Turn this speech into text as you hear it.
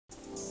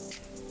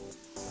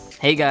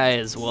Hey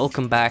guys,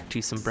 welcome back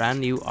to some brand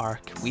new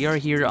Ark. We are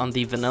here on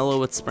the Vanilla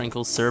with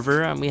Sprinkles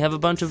server, and we have a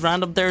bunch of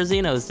random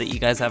Therazinos that you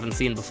guys haven't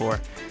seen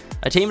before.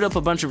 I teamed up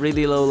a bunch of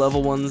really low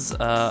level ones.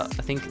 I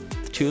think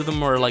two of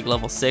them were like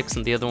level 6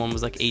 and the other one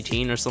was like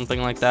 18 or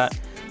something like that.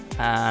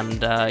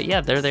 And yeah,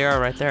 there they are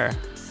right there.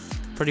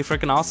 Pretty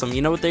freaking awesome.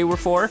 You know what they were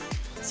for?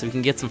 So we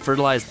can get some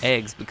fertilized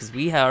eggs, because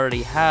we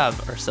already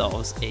have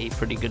ourselves a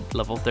pretty good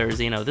level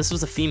Therazino. This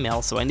was a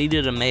female, so I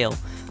needed a male.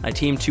 I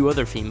teamed 2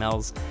 other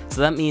females,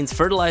 so that means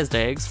fertilized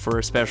eggs for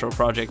a special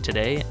project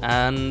today,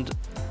 and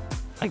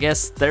I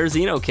guess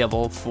Therazino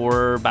kibble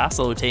for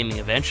Basilo taming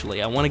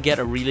eventually. I want to get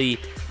a really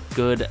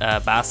good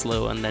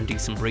Basilo and then do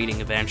some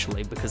breeding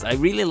eventually, because I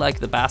really like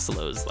the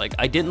Basilos. Like,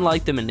 I didn't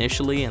like them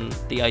initially, and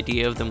the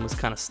idea of them was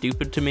kind of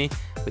stupid to me,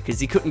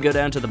 because you couldn't go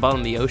down to the bottom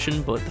of the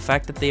ocean, but the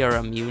fact that they are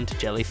immune to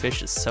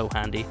jellyfish is so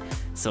handy.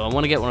 So I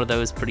want to get one of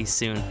those pretty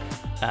soon.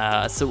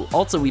 So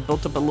also we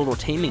built up a little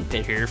taming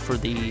pit here for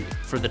the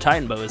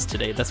TITANOBOAs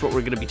today. That's what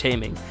we're going to be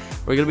taming.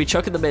 We're going to be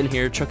chucking them in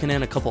here, chucking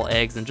in a couple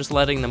eggs and just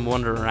letting them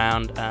wander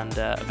around, and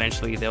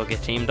eventually they'll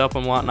get tamed up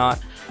and whatnot.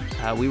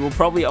 We will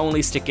probably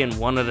only stick in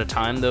one at a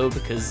time though,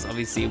 because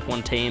obviously if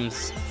one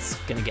tames, it's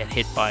going to get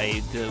hit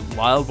by the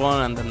wild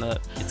one, and then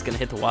it's going to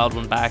hit the wild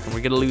one back, and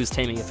we're going to lose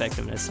taming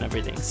effectiveness and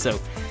everything. So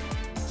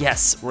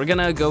yes, we're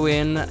gonna go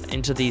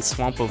into the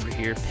swamp over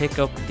here, pick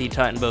up the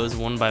TITANOBOAs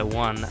one by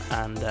one,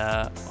 and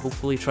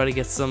hopefully try to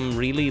get some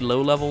really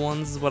low level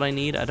ones is what I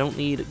need. I don't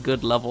need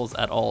good levels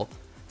at all,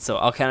 so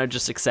I'll kind of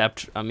just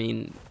accept. I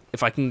mean,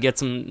 if I can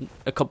get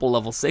a couple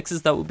level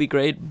 6s, that would be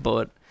great,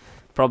 but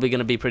probably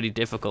gonna be pretty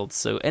difficult.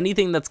 So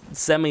anything that's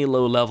semi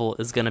low level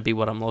is gonna be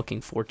what I'm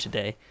looking for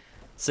today.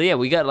 So yeah,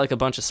 we got like a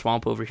bunch of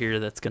swamp over here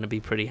that's gonna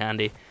be pretty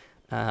handy.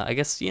 I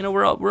guess, you know,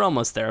 we're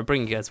almost there. I'll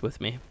bring you guys with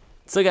me.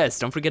 So guys,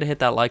 don't forget to hit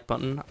that like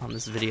button on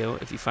this video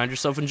if you find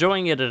yourself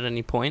enjoying it at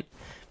any point.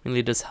 It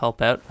really does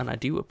help out, and I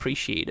do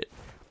appreciate it.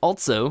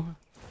 Also,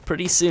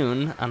 pretty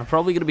soon, and I'm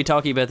probably going to be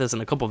talking about this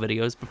in a couple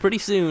videos, but pretty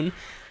soon,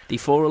 the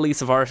full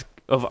release of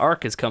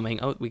Ark is coming.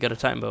 Oh, we got a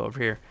TITANOBOA over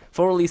here.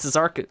 Full release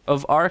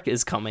of Ark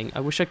is coming.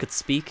 I wish I could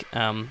speak.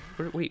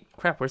 Wait,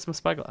 crap, where's my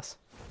spyglass?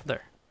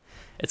 There.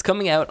 It's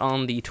coming out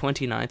on the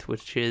 29th,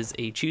 which is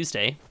a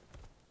Tuesday.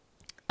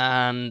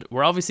 And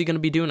we're obviously going to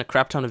be doing a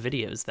crap ton of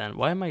videos then.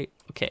 Why am I...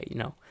 Okay, you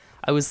know,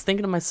 I was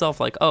thinking to myself,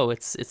 like, oh,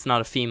 it's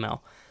not a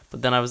female.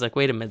 But then I was like,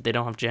 wait a minute, they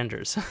don't have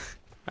genders.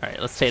 Alright,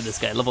 let's tame this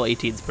guy. Level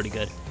 18 is pretty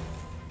good.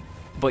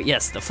 But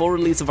yes, the full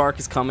release of Ark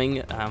is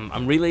coming.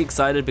 I'm really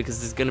excited because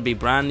there's going to be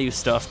brand new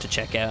stuff to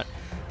check out.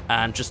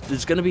 And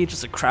there's going to be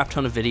just a crap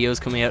ton of videos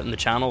coming out in the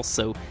channel.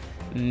 So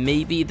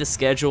maybe the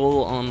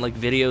schedule on, like,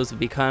 videos would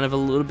be kind of a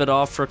little bit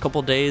off for a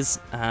couple days.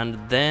 And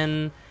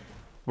then...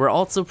 we're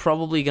also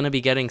probably going to be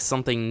getting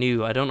something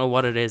new. I don't know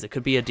what it is. It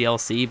could be a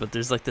DLC, but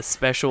there's like this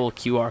special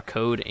QR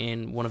code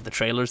in one of the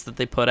trailers that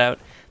they put out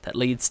that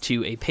leads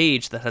to a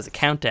page that has a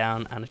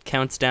countdown, and it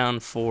counts down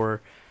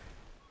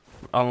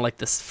on like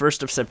the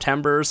 1st of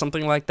September or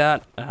something like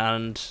that.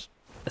 And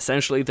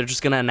essentially they're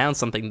just going to announce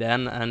something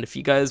then. And if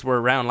you guys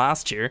were around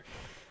last year,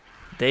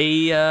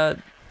 they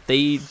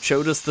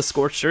showed us the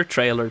Scorched Earth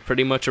trailer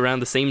pretty much around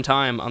the same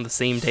time on the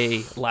same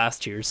day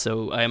last year.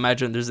 So I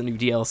imagine there's a new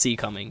DLC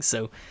coming.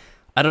 So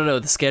I don't know,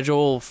 the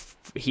schedule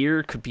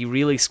here could be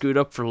really screwed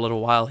up for a little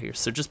while here,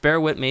 so just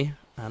bear with me,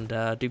 and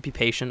do be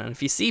patient. And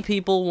if you see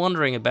people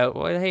wondering about,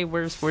 well, hey,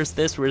 where's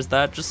this, where's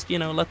that, just, you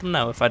know, let them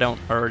know if I don't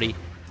already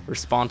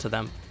respond to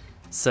them.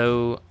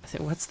 So, I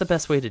think, what's the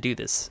best way to do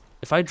this?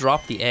 If I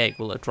drop the egg,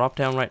 will it drop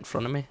down right in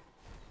front of me?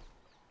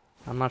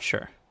 I'm not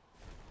sure.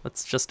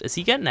 Let's just, is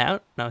he getting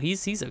out? No,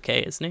 he's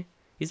okay, isn't he?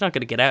 He's not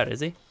going to get out,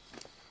 is he?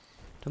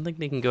 Don't think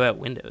they can go out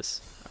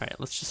windows. Alright,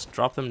 let's just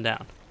drop them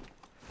down.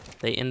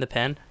 They in the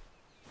pen?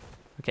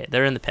 Okay,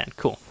 they're in the pen.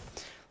 Cool.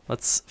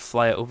 Let's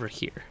fly over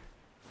here.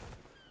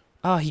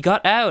 Oh, he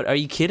got out. Are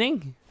you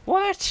kidding?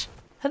 What?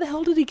 How the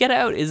hell did he get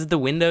out? Is it the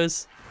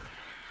windows?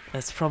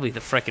 That's probably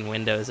the frickin'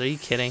 windows. Are you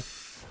kidding?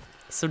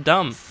 So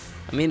dumb.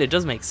 I mean, it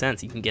does make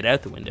sense. You can get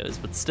out the windows,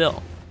 but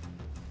still.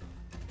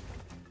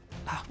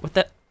 Ah, what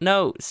the?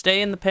 No,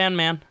 stay in the pen,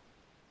 man.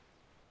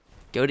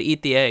 Go to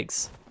eat the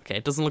eggs. Okay,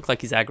 it doesn't look like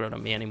he's aggroed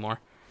on me anymore.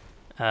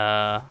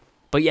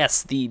 But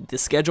yes, the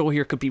schedule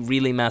here could be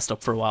really messed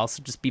up for a while,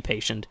 so just be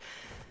patient.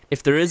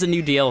 If there is a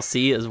new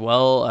DLC as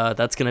well,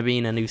 that's going to be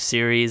in a new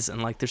series,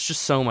 and like there's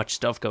just so much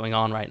stuff going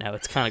on right now.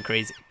 It's kind of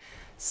crazy.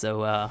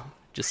 So I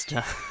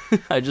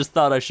just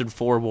thought I should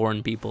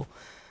forewarn people.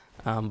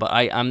 But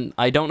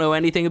I don't know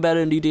anything about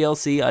a new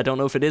DLC. I don't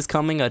know if it is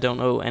coming. I don't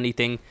know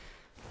anything.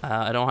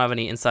 I don't have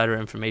any insider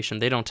information.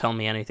 They don't tell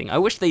me anything. I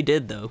wish they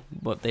did though,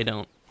 but they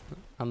don't.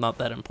 I'm not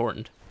that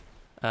important.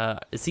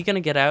 Is he going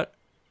to get out?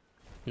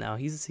 No,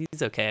 he's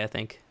okay, I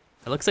think.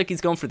 It looks like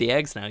he's going for the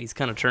eggs now. He's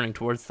kind of turning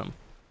towards them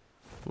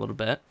a little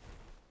bit.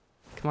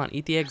 Come on,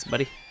 eat the eggs,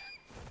 buddy.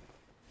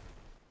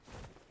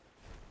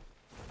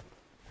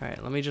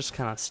 Alright, let me just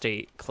kind of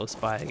stay close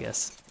by, I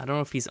guess. I don't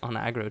know if he's on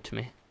aggro to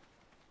me.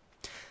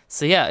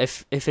 So yeah,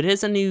 if it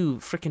is a new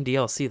freaking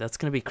DLC, that's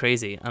going to be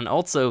crazy. And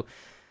also,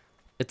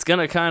 it's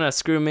gonna kind of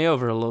screw me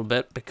over a little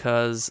bit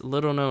because,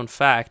 little known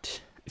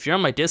fact, if you're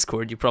on my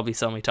Discord, you probably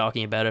saw me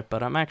talking about it,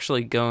 but I'm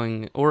actually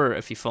going, or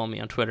if you follow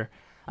me on Twitter,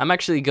 I'm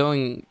actually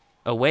going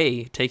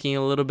away, taking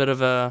a little bit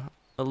of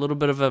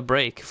a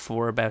break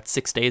for about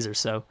 6 days or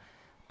so,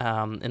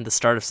 in the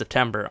start of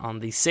September. On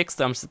the 6th,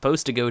 I'm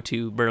supposed to go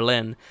to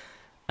Berlin,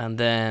 and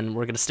then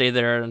we're gonna stay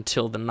there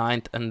until the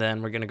 9th, and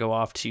then we're gonna go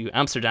off to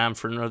Amsterdam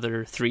for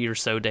another 3 or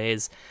so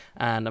days,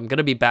 and I'm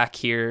gonna be back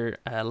here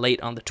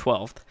late on the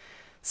 12th.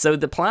 So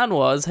the plan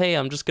was, hey,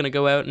 I'm just gonna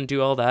go out and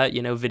do all that.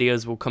 You know,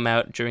 videos will come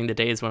out during the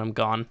days when I'm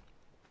gone.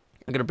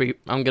 I'm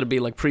gonna be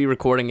like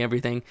pre-recording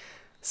everything.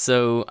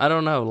 So I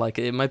don't know, like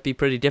it might be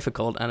pretty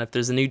difficult. And if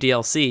there's a new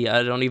DLC,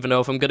 I don't even know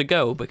if I'm gonna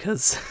go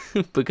because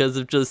because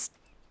of just,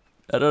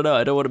 I don't know.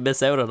 I don't want to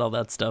miss out on all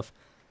that stuff.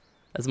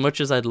 As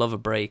much as I'd love a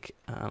break,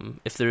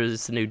 if there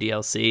is a new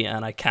DLC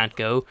and I can't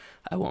go,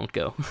 I won't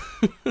go,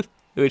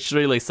 which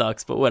really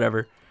sucks. But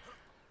whatever.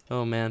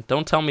 Oh man,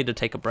 don't tell me to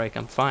take a break.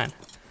 I'm fine.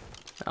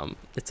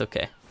 It's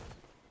okay.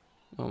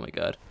 Oh my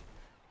god.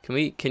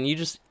 Can you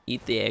just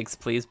eat the eggs,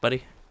 please,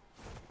 buddy?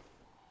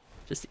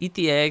 Just eat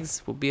the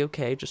eggs. We'll be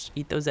okay. Just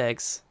eat those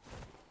eggs.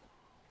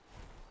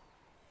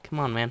 Come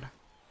on, man.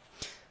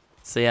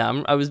 So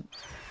yeah,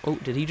 oh,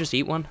 did he just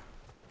eat one?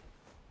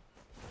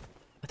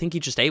 I think he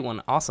just ate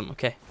one. Awesome,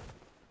 okay.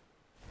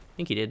 I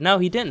think he did. No,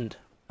 he didn't.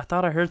 I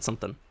thought I heard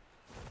something.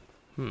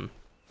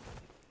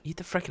 Eat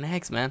the frickin'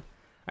 eggs, man.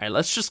 Alright,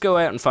 let's just go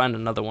out and find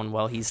another one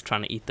while he's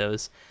trying to eat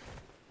those.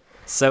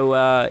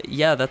 So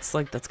yeah, that's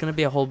gonna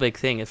be a whole big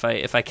thing. If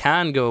I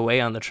can go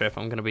away on the trip,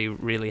 I'm gonna be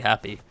really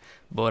happy.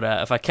 But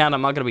if I can't,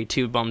 I'm not gonna be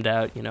too bummed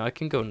out. You know, I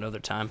can go another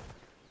time.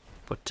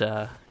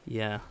 But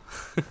yeah.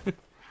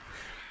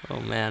 Oh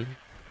man.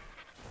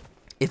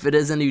 If it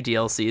is a new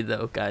DLC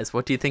though, guys,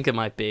 what do you think it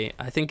might be?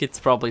 I think it's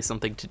probably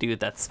something to do with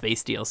that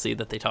space DLC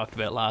that they talked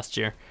about last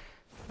year.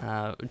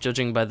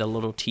 Judging by the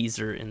little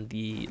teaser in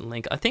the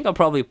link, I think I'll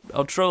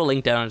throw a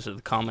link down into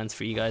the comments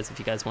for you guys if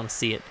you guys want to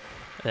see it.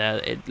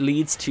 It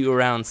leads to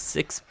around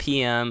 6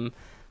 p.m.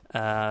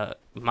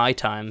 My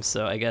time,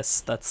 so I guess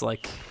that's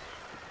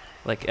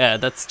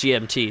that's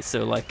GMT.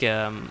 So like,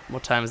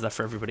 what time is that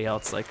for everybody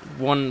else? Like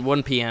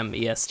 1 p.m.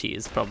 EST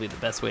is probably the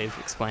best way of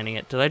explaining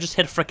it. Did I just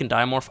hit a frickin'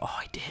 Dimorph? Oh,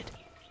 I did.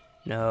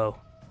 No.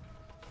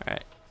 All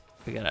right,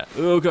 we gotta.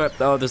 Oh god.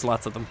 Oh, there's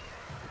lots of them.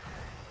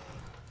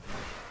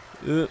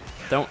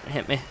 Don't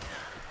hit me.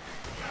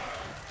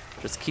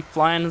 Just keep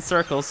flying in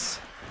circles.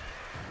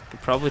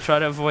 Could probably try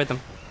to avoid them.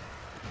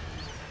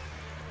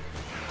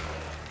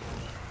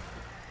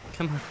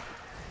 Come on.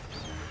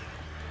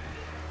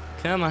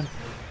 Come on.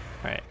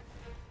 Alright.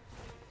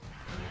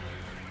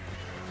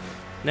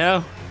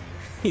 No.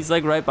 He's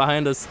like right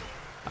behind us.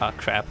 Oh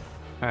crap.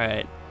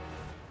 Alright.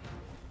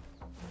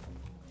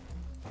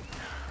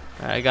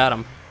 I got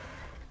him.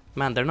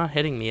 Man, they're not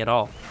hitting me at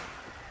all.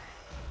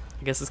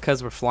 I guess it's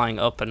because we're flying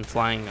up and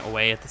flying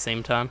away at the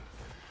same time.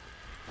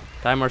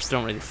 Dimorphs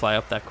don't really fly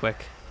up that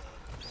quick.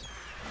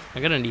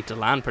 I'm gonna need to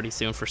land pretty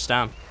soon for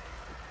Stam.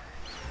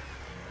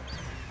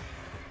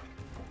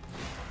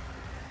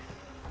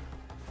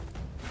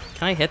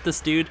 Can I hit this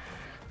dude?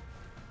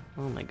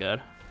 Oh my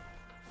god.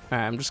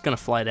 Alright, I'm just gonna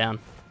fly down.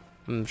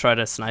 I'm gonna try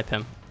to snipe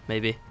him,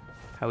 maybe.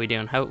 How we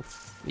doing?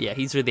 Yeah,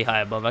 he's really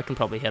high above. I can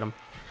probably hit him.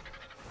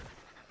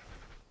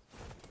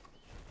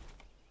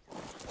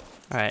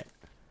 Alright.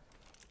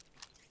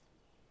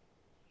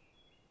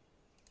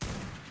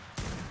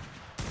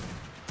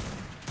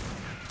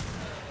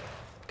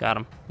 Got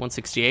him.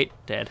 168,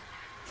 dead.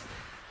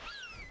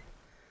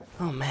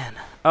 Oh man.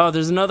 Oh,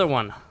 there's another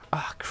one.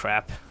 Oh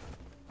crap.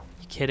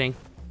 You kidding?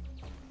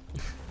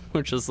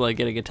 We're just like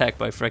getting attacked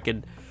by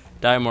frickin'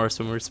 Dimorphs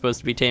when we're supposed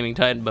to be taming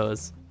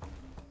Titanboas.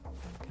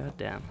 God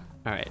damn.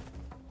 Alright.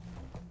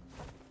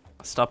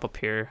 I'll stop up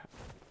here.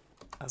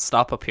 I'll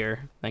stop up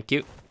here. Thank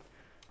you.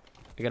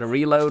 I gotta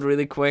reload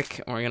really quick,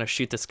 and we're gonna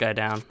shoot this guy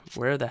down.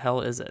 Where the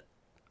hell is it?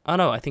 Oh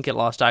no, I think it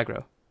lost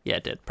aggro. Yeah,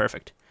 it did.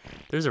 Perfect.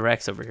 There's a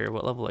Rex over here.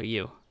 What level are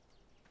you?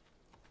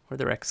 Where'd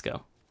the Rex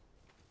go?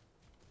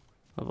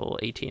 Level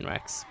 18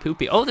 Rex.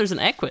 Poopy. Oh, there's an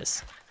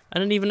Equus. I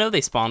didn't even know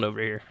they spawned over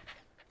here.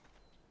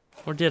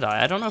 Or did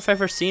I? I don't know if I've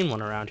ever seen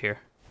one around here.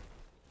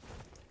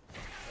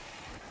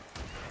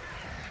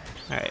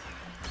 Alright.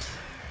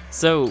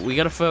 So, we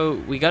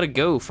gotta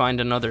go find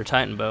another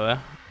Titanboa.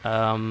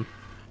 I'm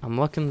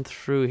looking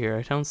through here.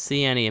 I don't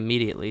see any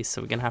immediately,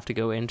 so we're gonna have to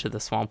go into the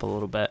swamp a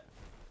little bit.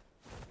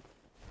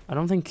 I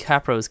don't think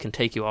Capros can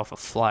take you off a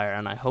flyer,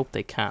 and I hope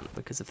they can't,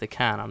 because if they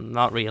can, I'm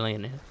not really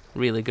in a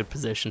really good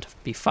position to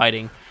be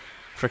fighting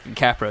frickin'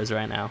 Capros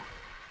right now.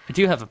 I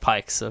do have a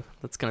pike, so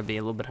that's gonna be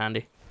a little bit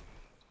handy.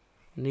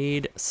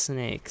 Need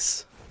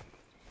snakes.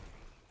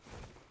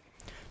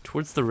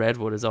 Towards the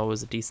redwood is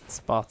always a decent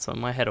spot, so I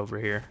might head over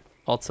here.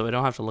 Also, I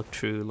don't have to look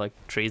through like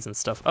trees and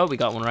stuff. Oh, we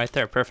got one right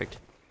there. Perfect.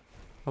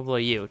 What level are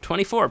you?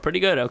 24. Pretty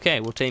good. Okay,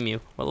 we'll tame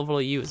you. What level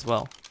are you as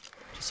well?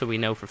 Just so we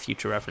know for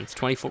future reference.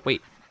 24.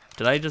 Wait,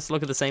 did I just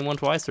look at the same one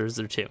twice, or is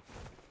there two?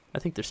 I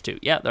think there's two.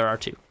 Yeah, there are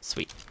two.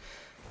 Sweet.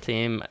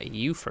 Tame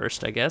you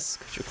first, I guess,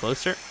 because you're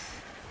closer.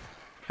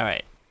 All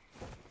right.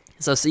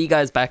 So see you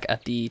guys back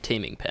at the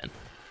taming pen.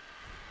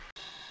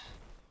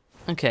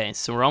 Okay,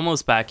 so we're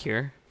almost back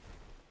here.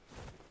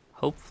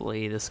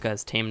 Hopefully this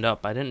guy's tamed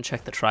up. I didn't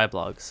check the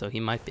triblog, so he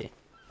might be.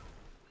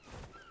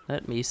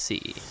 Let me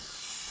see.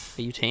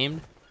 Are you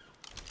tamed?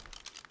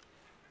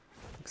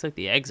 Looks like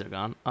the eggs are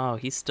gone. Oh,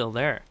 he's still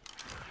there.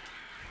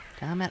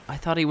 Damn it, I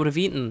thought he would have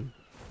eaten.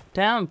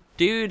 Damn,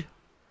 dude.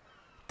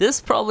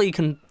 This probably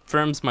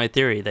confirms my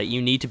theory that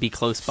you need to be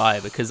close by,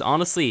 because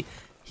honestly,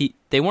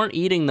 they weren't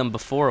eating them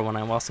before when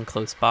I wasn't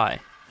close by.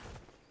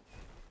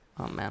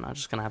 Oh man, I'm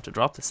just gonna have to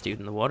drop this dude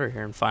in the water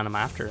here and find him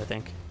after, I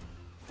think.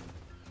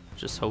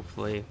 Just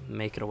hopefully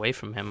make it away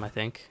from him, I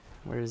think.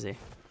 Where is he?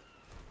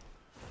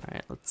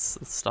 Alright, let's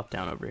stop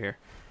down over here.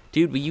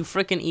 Dude, will you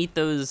frickin' eat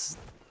those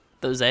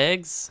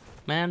eggs,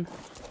 man?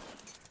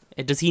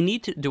 Does he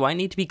need to, do I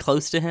need to be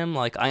close to him?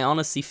 Like, I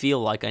honestly feel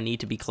like I need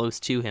to be close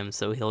to him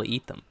so he'll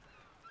eat them.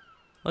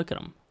 Look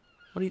at him.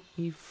 What are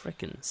you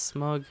frickin'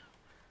 smug?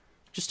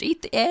 Just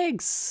eat the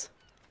eggs.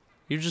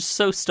 You're just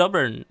so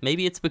stubborn.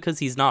 Maybe it's because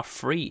he's not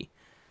free.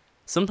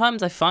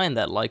 Sometimes I find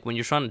that, like, when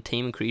you're trying to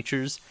tame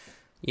creatures,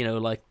 you know,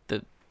 like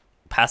the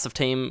passive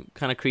tame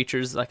kind of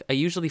creatures, like, I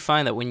usually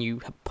find that when you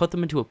put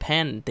them into a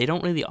pen, they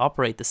don't really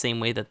operate the same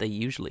way that they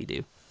usually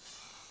do.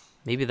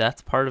 Maybe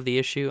that's part of the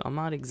issue. I'm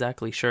not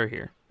exactly sure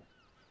here.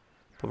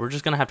 But we're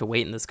just going to have to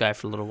wait in this guy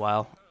for a little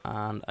while.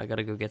 And I got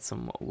to go get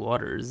some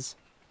waters.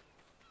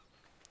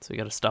 So we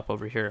got to stop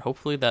over here.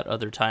 Hopefully that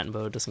other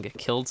TITANOBOA doesn't get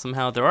killed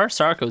somehow. There are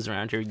Sarcos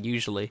around here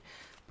usually,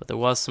 but there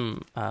was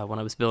some when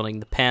I was building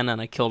the pen and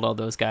I killed all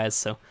those guys.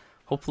 So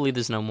hopefully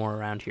there's no more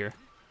around here.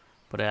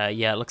 But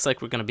yeah, it looks like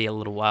we're gonna be a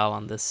little while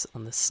on this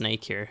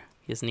snake here.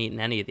 He hasn't eaten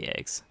any of the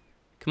eggs.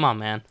 Come on,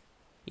 man,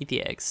 eat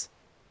the eggs.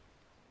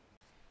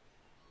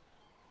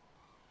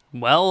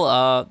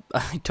 Well,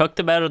 I took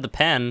them out of the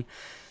pen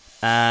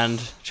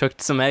and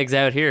chucked some eggs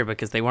out here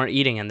because they weren't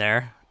eating in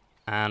there,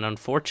 and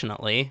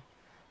unfortunately.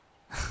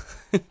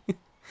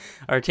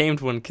 Our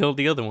tamed one killed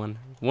the other one.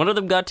 One of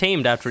them got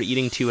tamed after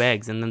eating 2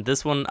 eggs, and then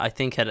this one I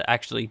think had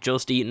actually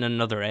just eaten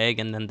another egg,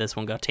 and then this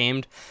one got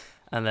tamed,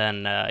 and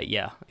then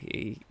yeah,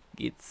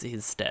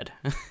 he's dead.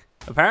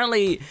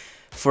 Apparently,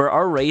 for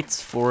our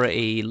rates for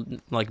a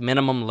like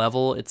minimum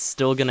level, it's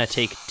still gonna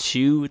take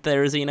 2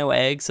 Therizino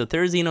eggs. So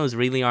Therizinos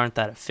really aren't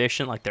that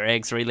efficient. Like their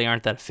eggs really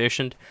aren't that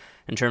efficient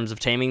in terms of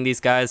taming these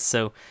guys.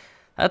 So.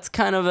 That's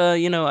kind of a,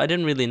 you know, I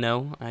didn't really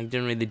know. I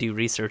didn't really do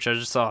research. I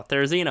just saw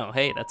Therizino.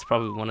 Hey, that's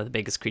probably one of the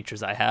biggest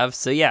creatures I have.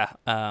 So yeah,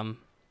 kind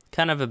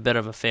of a bit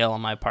of a fail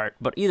on my part.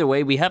 But either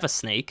way, we have a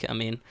snake. I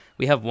mean,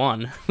 we have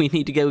one. We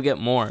need to go get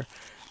more.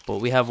 But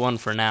we have one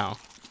for now.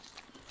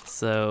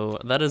 So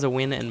that is a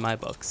win in my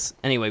books.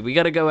 Anyway, we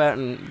got to go out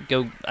and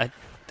go...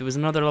 there was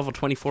another level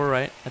 24,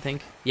 right? I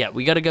think. Yeah,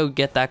 we got to go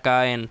get that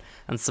guy and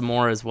some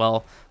more as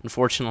well.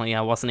 Unfortunately,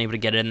 I wasn't able to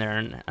get in there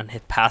and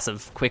hit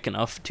passive quick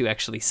enough to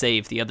actually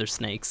save the other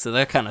snakes, so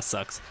that kind of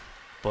sucks.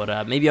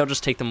 But maybe I'll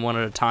just take them one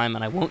at a time,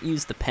 and I won't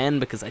use the pen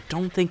because I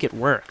don't think it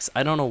works.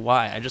 I don't know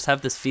why. I just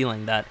have this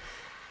feeling that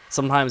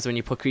sometimes when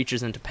you put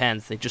creatures into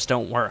pens, they just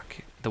don't work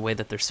the way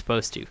that they're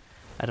supposed to.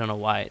 I don't know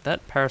why.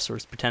 That parasaur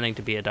is pretending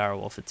to be a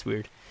direwolf. It's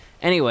weird.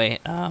 Anyway,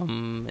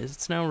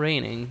 it's now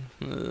raining.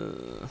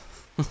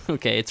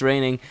 Okay, it's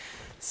raining,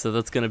 so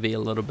that's going to be a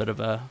little bit of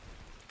a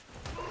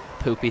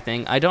poopy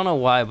thing. I don't know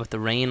why, but the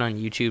rain on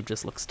YouTube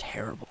just looks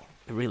terrible.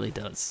 It really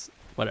does.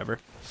 Whatever.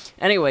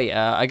 Anyway,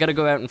 I got to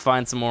go out and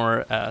find some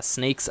more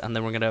snakes, and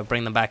then we're going to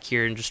bring them back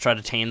here and just try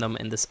to tame them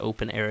in this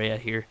open area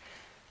here.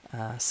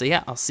 So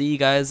yeah, I'll see you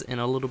guys in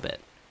a little bit.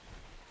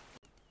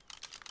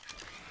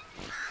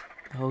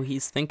 Oh,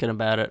 he's thinking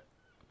about it.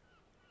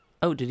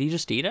 Oh, did he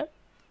just eat it?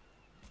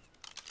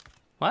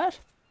 What?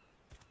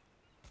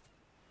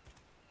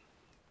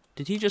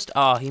 Did he just...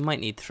 Oh, he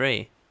might need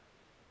 3.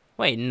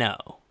 Wait,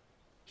 no.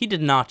 He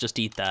did not just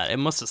eat that. It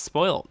must have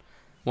spoiled.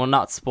 Well,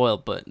 not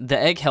spoiled, but the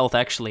egg health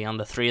actually on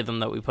the 3 of them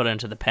that we put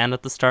into the pen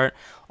at the start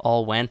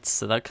all went,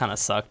 so that kind of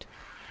sucked.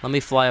 Let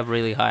me fly up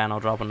really high and I'll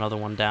drop another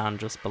one down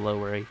just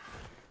below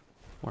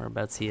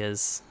whereabouts he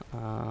is.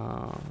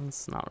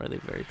 It's not really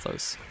very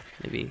close.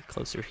 Maybe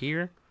closer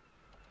here.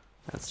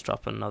 Let's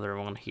drop another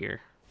one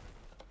here.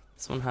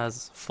 This one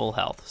has full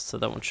health, so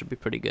that one should be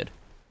pretty good.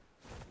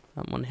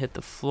 That one hit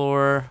the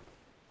floor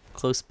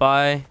close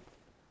by.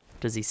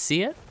 Does he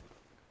see it?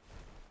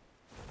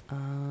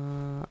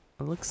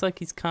 It looks like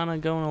he's kind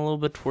of going a little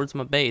bit towards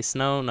my base.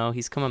 No,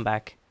 he's coming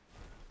back.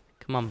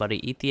 Come on,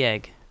 buddy, eat the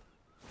egg.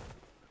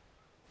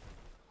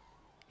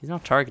 He's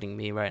not targeting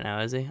me right now,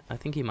 is he? I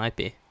think he might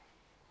be.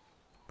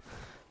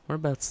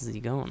 Whereabouts is he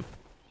going?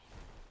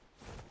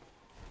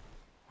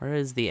 Where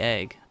is the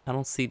egg? I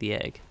don't see the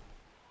egg.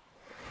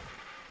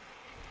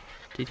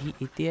 Did he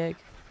eat the egg?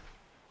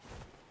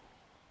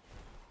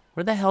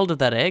 Where the hell did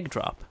that egg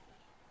drop?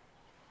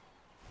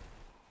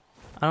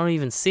 I don't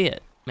even see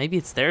it. Maybe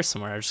it's there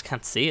somewhere. I just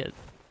can't see it.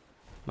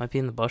 Might be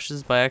in the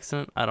bushes by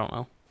accident. I don't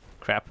know.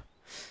 Crap.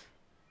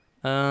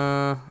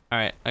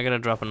 Alright. I gotta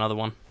drop another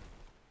one.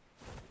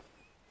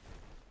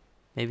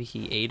 Maybe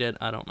he ate it.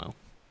 I don't know.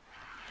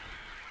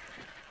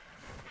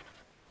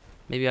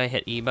 Maybe I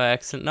hit E by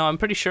accident. No, I'm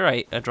pretty sure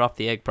I dropped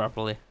the egg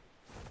properly.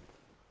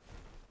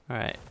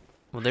 Alright.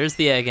 Well, there's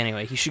the egg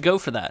anyway. He should go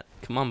for that.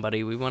 Come on,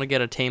 buddy. We want to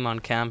get a tame on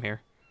cam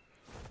here.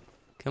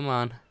 Come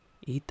on.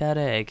 Eat that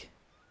egg.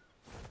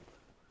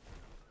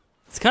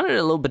 It's kind of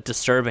a little bit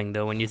disturbing,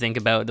 though, when you think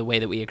about the way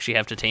that we actually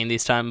have to tame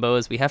these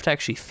Titanboas. We have to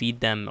actually feed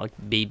them, like,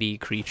 baby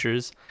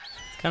creatures.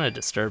 It's kind of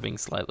disturbing,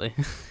 slightly.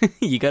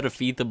 You gotta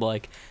feed them,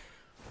 like,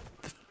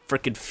 the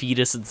frickin'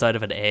 fetus inside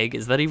of an egg.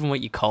 Is that even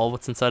what you call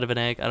what's inside of an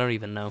egg? I don't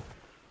even know.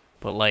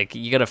 But, like,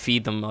 you gotta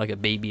feed them, like, a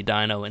baby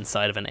dino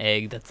inside of an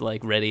egg that's,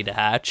 like, ready to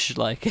hatch.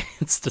 Like,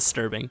 it's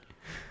disturbing.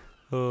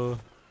 Oh.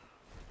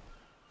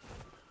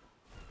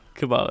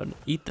 Come on.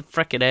 Eat the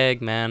frickin'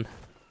 egg, man.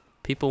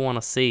 People want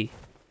to see.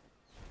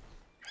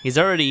 He's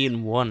already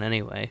eaten one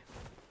anyway.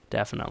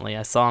 Definitely.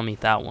 I saw him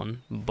eat that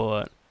one.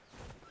 But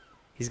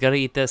he's gotta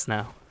eat this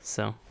now.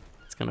 So,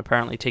 it's gonna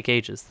apparently take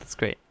ages. That's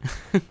great.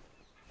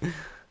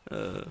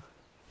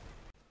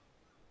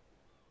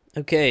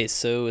 Okay,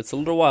 so it's a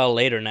little while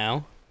later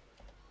now.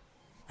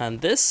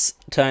 And this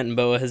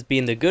Titanboa has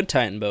been the good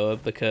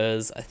Titanboa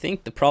because I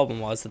think the problem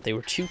was that they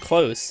were too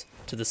close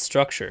to the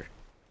structure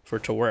for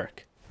it to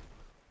work.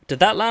 Did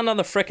that land on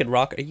the frickin'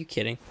 rock? Are you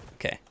kidding?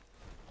 Okay.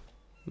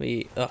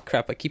 Oh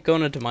crap, I keep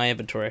going into my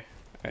inventory.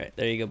 Alright,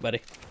 there you go,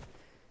 buddy.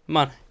 Come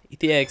on, eat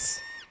the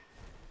eggs.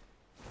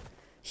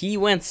 He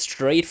went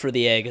straight for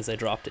the egg as I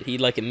dropped it. He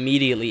like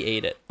immediately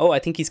ate it. Oh, I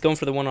think he's going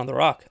for the one on the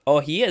rock. Oh,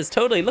 he is,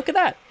 totally. Look at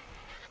that.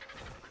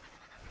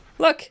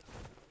 Look.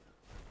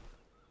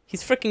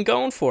 He's freaking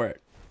going for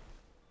it.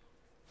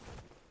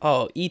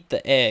 Oh, eat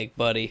the egg,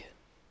 buddy.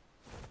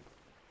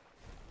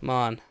 Come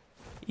on.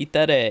 Eat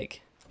that egg.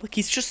 Look,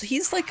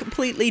 he's like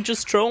completely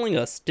just trolling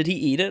us. Did he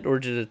eat it or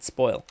did it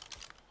spoil?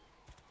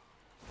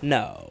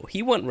 No,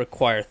 he wouldn't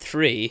require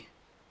 3.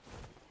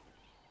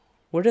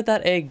 Where did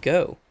that egg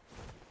go?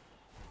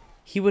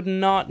 He would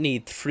not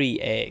need 3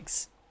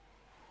 eggs.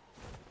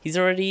 He's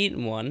already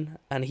eaten one,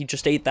 and he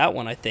just ate that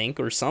one, I think,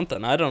 or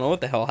something. I don't know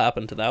what the hell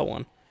happened to that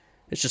one.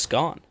 It's just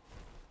gone.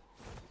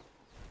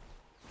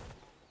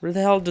 Where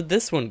the hell did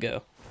this one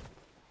go?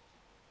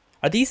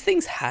 Are these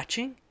things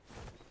hatching?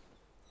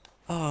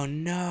 Oh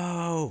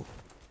no.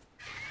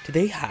 Do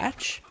they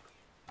hatch?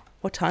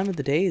 What time of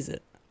the day is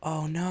it?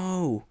 Oh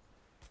no.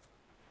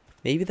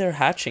 Maybe they're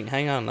hatching.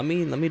 Hang on, let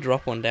me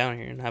drop one down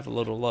here and have a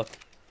little look.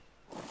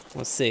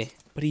 Let's see.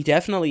 But he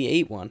definitely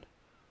ate one.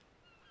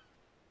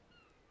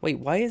 Wait,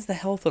 why is the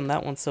health on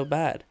that one so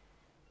bad?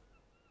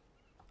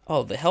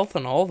 Oh, the health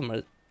on all of them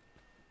are...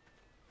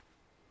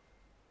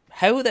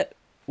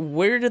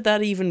 Where did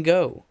that even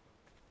go?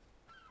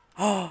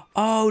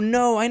 Oh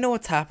no, I know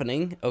what's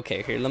happening.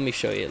 Okay, here, let me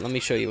show you. Let me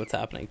show you what's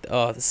happening.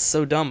 Oh, this is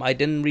so dumb. I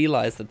didn't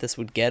realize that this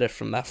would get it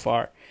from that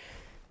far.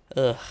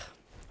 Ugh.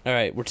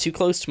 Alright, we're too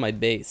close to my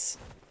base.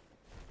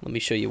 Let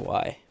me show you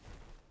why.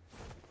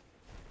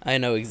 I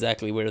know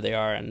exactly where they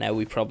are, and now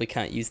we probably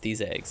can't use these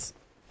eggs.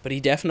 But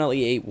he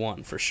definitely ate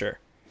one, for sure.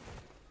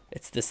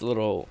 It's this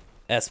little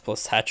S+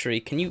 hatchery.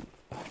 Can you...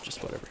 Oh,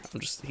 just whatever.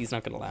 He's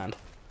not gonna land.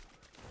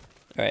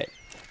 Alright.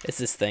 It's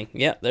this thing.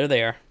 Yeah, there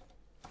they are.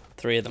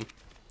 3 of them.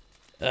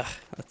 Ugh,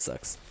 that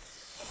sucks.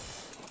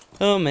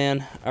 Oh,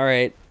 man.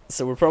 Alright.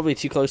 So we're probably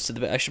too close to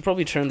the... I should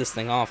probably turn this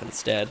thing off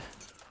instead.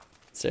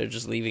 Instead of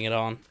just leaving it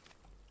on.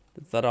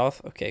 Is that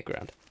off? Okay,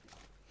 grand.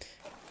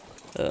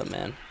 Oh,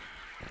 man.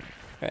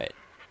 Alright.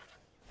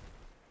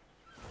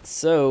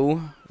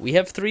 So, we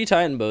have 3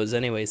 Titanboas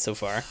anyway so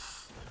far.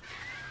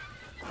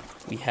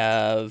 We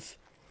have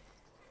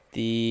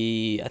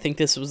the... I think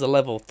this was a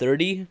level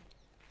 30.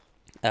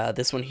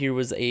 This one here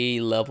was a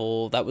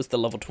level... That was the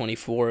level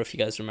 24, if you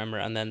guys remember.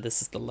 And then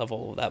this is the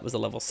level... That was a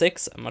level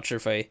 6. I'm not sure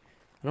if I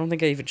don't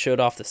think I even showed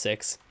off the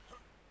 6.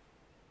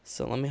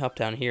 So, let me hop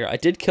down here. I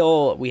did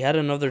kill... We had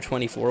another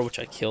 24, which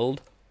I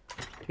killed.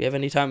 Do we have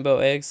any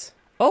Titanboa eggs?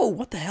 Oh,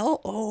 what the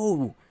hell?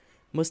 Oh!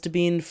 Must have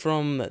been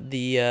from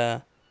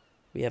the...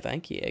 We have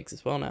Anki eggs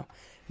as well now.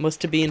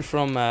 Must have been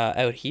from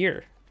out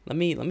here. Let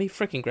me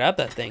freaking grab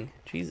that thing.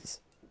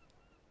 Jesus.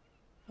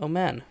 Oh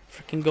man,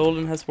 freaking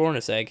golden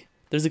Hesperornis egg.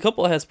 There's a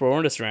couple of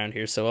Hesperornis around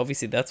here, so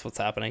obviously that's what's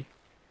happening.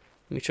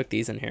 Let me chuck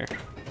these in here.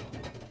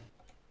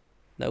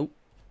 Nope.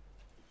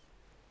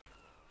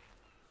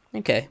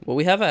 Okay, well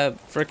we have a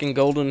freaking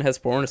golden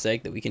Hesperornis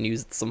egg that we can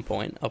use at some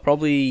point. I'll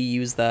probably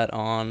use that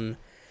on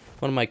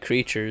one of my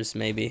creatures,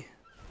 maybe.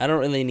 I don't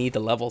really need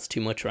the levels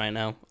too much right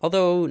now.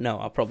 Although, no,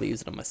 I'll probably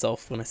use it on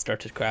myself when I start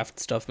to craft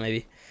stuff,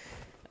 maybe.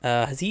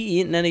 Has he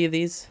eaten any of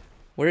these?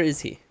 Where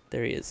is he?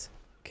 There he is.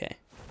 Okay.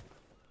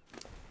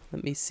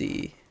 Let me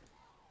see.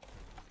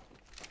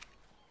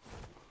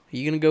 Are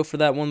you gonna go for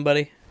that one,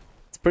 buddy?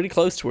 It's pretty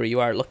close to where you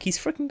are. Look, he's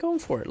freaking going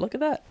for it. Look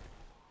at that.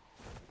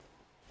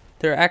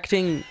 They're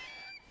acting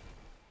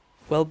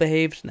well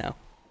behaved now.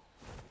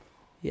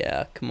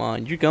 Yeah, come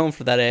on. You're going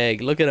for that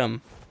egg. Look at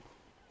him.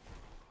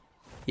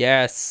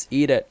 Yes,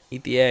 eat it.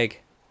 Eat the egg.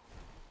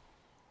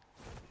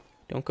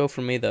 Don't go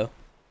for me, though.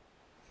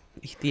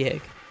 Eat the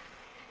egg.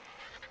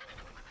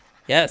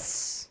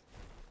 Yes.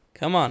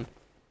 Come on.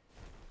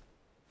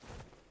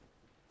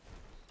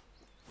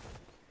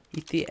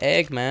 Eat the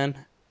egg,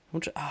 man.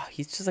 Oh,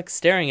 he's just like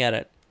staring at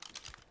it.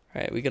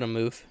 Alright, we gotta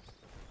move.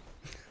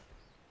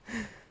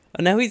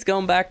 Oh, now he's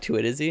going back to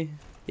it, is he?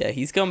 Yeah,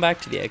 he's going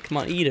back to the egg. Come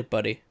on, eat it,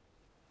 buddy.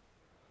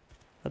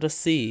 Let us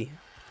see.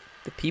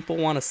 The people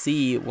want to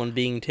see one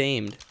being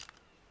tamed.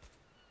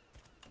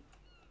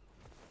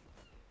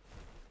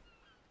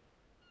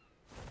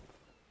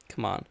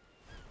 Come on.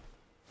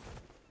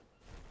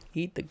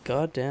 Eat the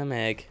goddamn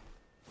egg.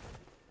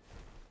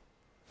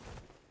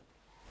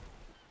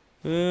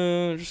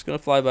 Just gonna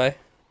fly by.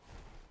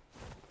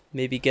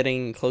 Maybe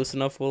getting close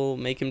enough will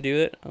make him do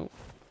it. Oh.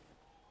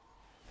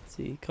 Is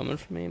he coming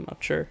for me? I'm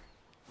not sure.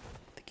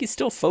 I think he's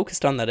still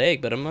focused on that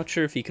egg, but I'm not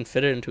sure if he can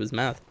fit it into his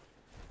mouth.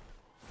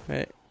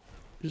 Alright.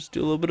 Just do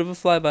a little bit of a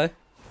flyby.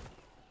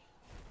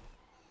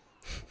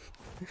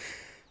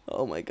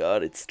 Oh my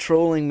god, it's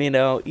trolling me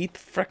now. Eat the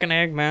frickin'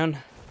 egg, man.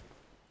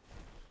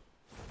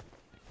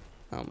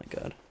 Oh my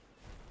god.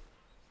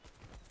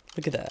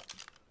 Look at that.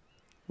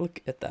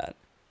 Look at that.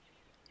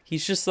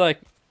 He's just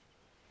like...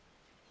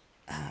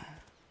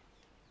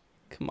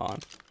 Come on.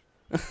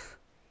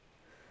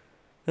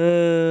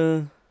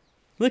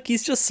 Look,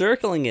 he's just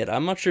circling it.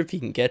 I'm not sure if he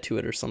can get to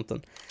it or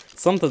something.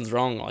 Something's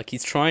wrong. Like,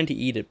 he's trying to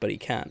eat it, but he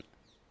can't.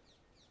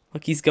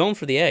 Look, he's going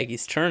for the egg.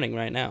 He's turning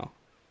right now.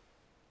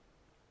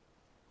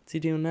 What's he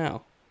doing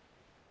now?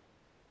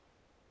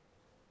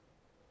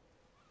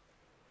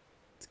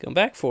 He's going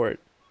back for it.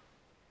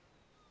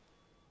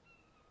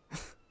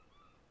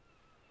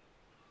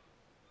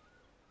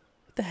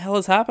 What the hell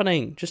is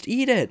happening? Just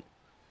eat it.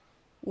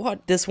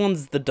 What? This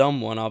one's the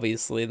dumb one,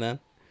 obviously, then.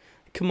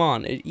 Come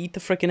on, eat the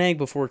frickin' egg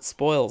before it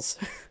spoils.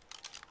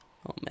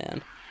 Oh,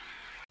 man.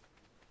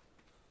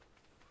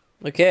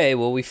 Okay,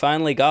 well, we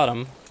finally got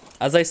him.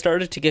 As I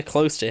started to get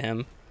close to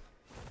him,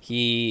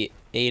 he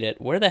ate it.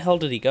 Where the hell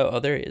did he go? Oh,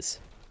 there he is.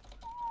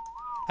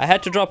 I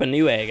had to drop a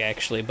new egg,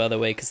 actually, by the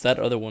way, because that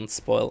other one's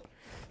spoiled.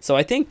 So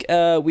I think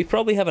we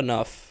probably have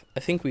enough. I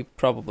think we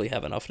probably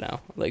have enough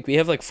now. Like, we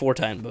have like 4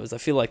 TITANOBOAs. I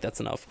feel like that's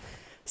enough.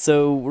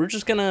 So we're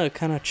just gonna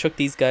kind of chuck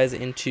these guys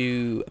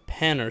into a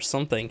pen or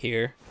something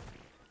here.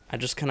 I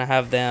just kind of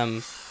have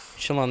them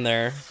chilling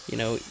there, you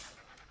know,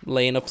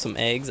 laying up some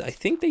eggs. I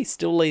think they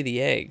still lay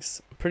the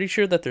eggs. I'm pretty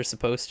sure that they're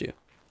supposed to.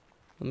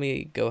 Let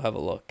me go have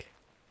a look.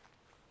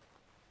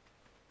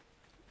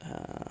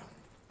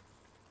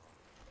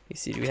 You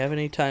see, do we have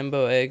any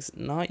TITANOBOA eggs?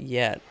 Not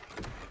yet.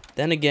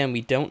 Then again,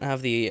 we don't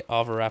have the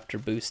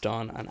Oviraptor boost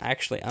on. And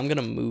actually, I'm going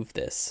to move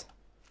this.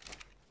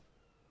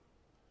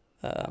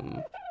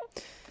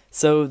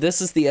 So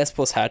this is the S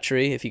Plus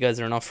hatchery. If you guys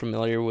are not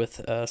familiar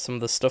with some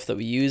of the stuff that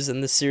we use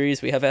in this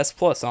series, we have S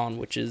Plus on,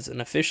 which is an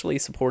officially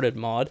supported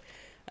mod.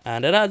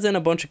 And it adds in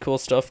a bunch of cool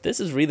stuff. This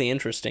is really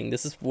interesting.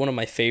 This is one of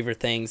my favorite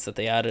things that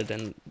they added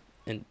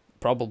in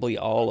probably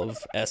all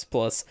of S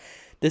Plus.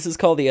 This is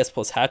called the S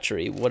Plus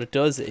hatchery. What it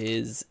does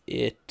is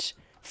it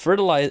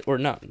fertilizes, or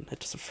not, it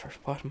doesn't,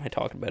 what am I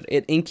talking about?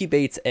 It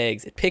incubates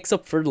eggs. It picks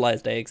up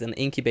fertilized eggs and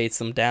incubates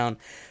them down,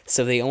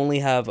 so they only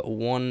have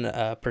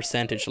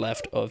 1%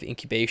 left of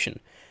incubation.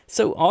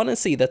 So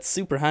honestly, that's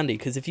super handy,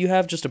 because if you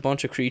have just a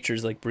bunch of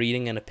creatures like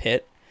breeding in a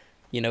pit,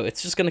 you know,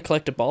 it's just going to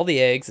collect up all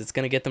the eggs, it's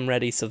going to get them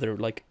ready, so they're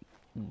like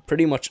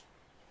pretty much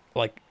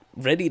like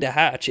ready to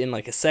hatch in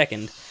like a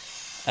second.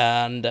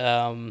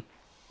 And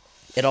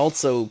it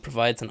also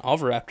provides an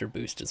Oviraptor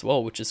boost as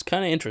well, which is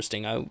kind of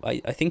interesting. I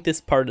think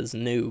this part is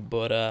new,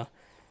 but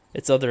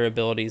its other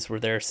abilities were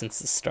there since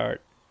the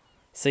start.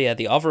 So yeah,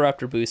 the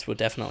Oviraptor boost would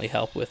definitely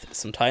help with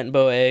some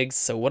TITANOBOA eggs.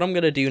 So what I'm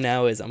going to do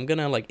now is I'm going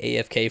to like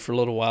AFK for a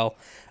little while.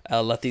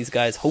 Let these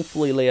guys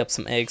hopefully lay up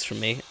some eggs for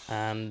me.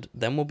 And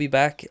then we'll be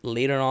back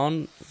later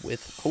on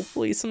with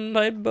hopefully some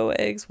TITANOBOA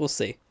eggs. We'll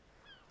see.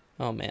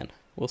 Oh man,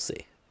 we'll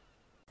see.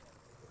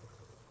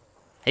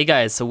 Hey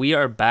guys, so we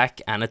are back,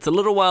 and it's a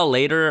little while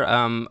later.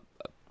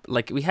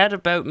 Like, we had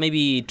about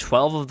maybe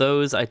 12 of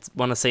those, I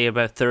want to say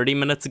about 30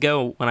 minutes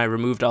ago, when I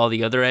removed all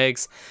the other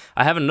eggs.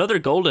 I have another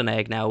golden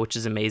egg now, which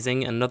is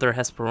amazing, another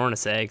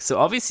Hesperornis egg. So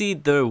obviously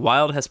the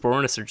wild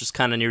Hesperornis are just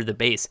kind of near the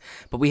base,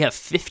 but we have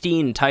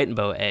 15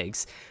 TITANOBOA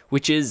eggs,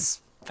 which is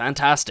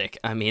fantastic.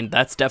 I mean,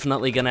 that's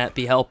definitely going to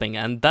be helping,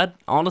 and that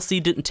honestly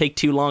didn't take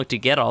too long to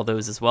get all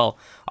those as well.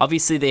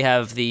 Obviously they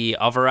have the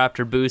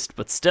Oviraptor boost,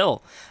 but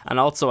still. And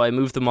also I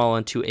moved them all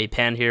into a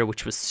pen here,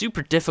 which was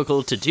super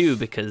difficult to do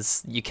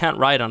because you can't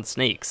ride on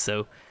snakes,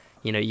 so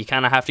you know, you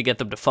kind of have to get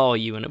them to follow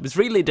you, and it was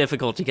really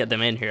difficult to get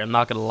them in here, I'm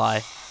not gonna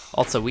lie.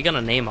 Also, we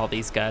gotta name all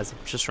these guys,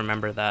 just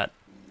remember that,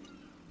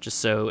 just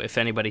so if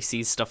anybody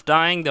sees stuff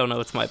dying, they'll know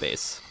it's my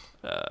base.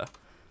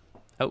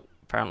 Oh,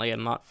 apparently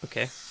I'm not.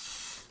 Okay.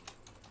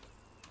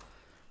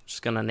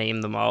 Just gonna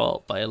name them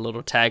all by a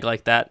little tag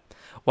like that.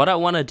 What I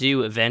want to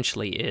do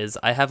eventually is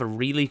I have a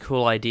really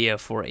cool idea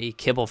for a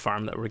kibble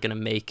farm that we're gonna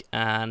make,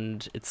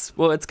 and it's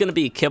gonna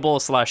be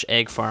kibble /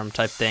 egg farm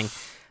type thing,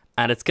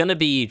 and it's gonna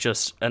be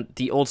just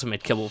the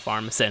ultimate kibble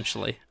farm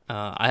essentially.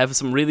 I have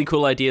some really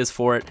cool ideas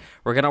for it.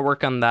 We're gonna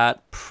work on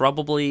that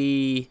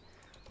probably,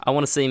 I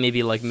want to say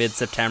maybe like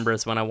mid-September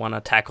is when I want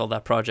to tackle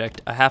that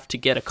project. I have to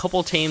get a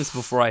couple tames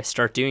before I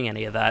start doing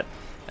any of that.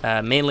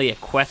 mainly a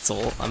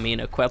Quetzal. I mean,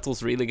 a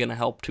Quetzal's really going to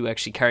help to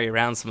actually carry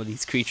around some of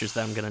these creatures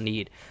that I'm going to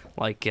need,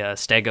 like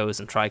Stegos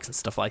and Trikes and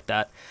stuff like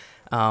that.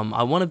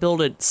 I want to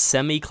build it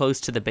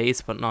semi-close to the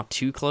base, but not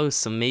too close,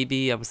 so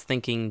maybe I was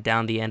thinking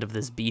down the end of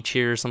this beach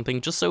here or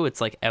something, just so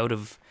it's like out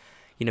of,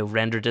 you know,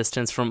 render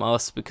distance from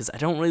us, because I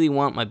don't really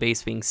want my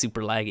base being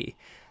super laggy.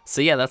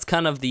 So yeah, that's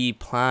kind of the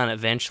plan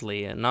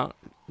eventually, and not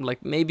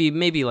like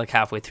maybe like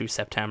halfway through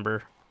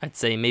September. I'd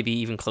say maybe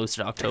even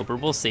closer to October.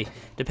 We'll see.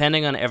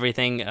 Depending on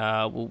everything,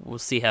 we'll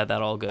see how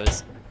that all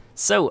goes.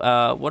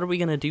 So, what are we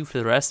gonna do for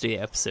the rest of the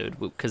episode?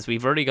 Because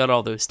we've already got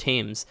all those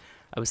tames.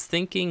 I was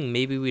thinking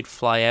maybe we'd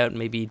fly out,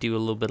 maybe do a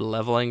little bit of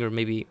leveling, or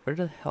maybe where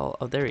the hell?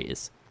 Oh, there he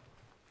is.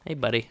 Hey,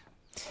 buddy.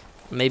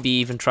 Maybe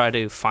even try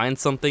to find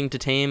something to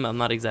tame. I'm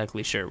not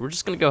exactly sure. We're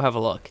just gonna go have a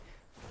look.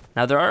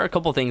 Now, there are a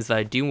couple things that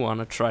I do want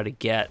to try to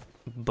get,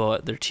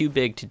 but they're too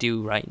big to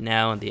do right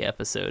now in the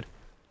episode.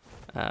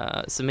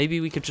 So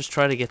maybe we could just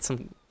try to get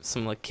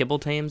some like kibble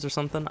tames or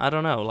something. I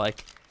don't know.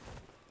 Like,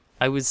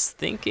 I was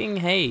thinking,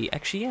 hey,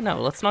 actually, yeah,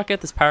 no, let's not get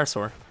this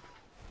parasaur.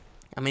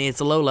 I mean, it's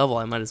a low level.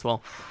 I might as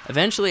well.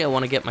 Eventually, I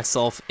want to get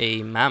myself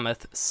a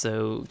mammoth.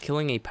 So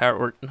taming a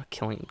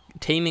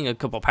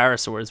couple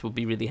parasaurs would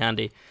be really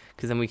handy,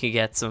 because then we could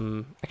get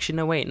some. Actually,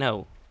 no, wait,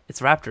 no,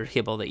 it's raptor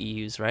kibble that you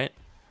use, right?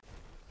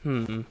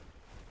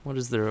 What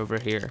is there over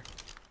here?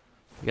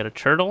 We got a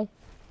turtle,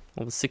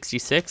 level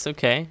 66.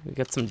 Okay, we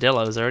got some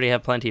dillos. I already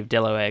have plenty of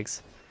dillo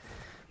eggs.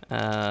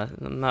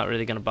 I'm not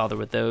really gonna bother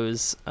with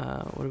those.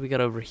 What do we got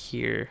over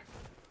here?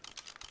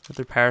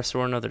 Another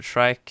parasaur, another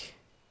trike.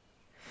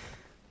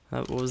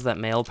 What was that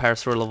male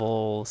parasaur,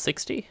 level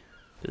 60?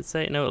 Did it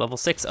say? No, level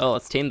 6. Oh,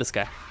 let's tame this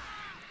guy.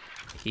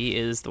 He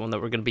is the one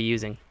that we're gonna be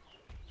using.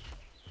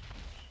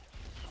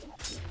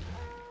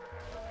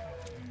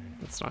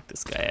 Let's knock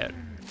this guy out.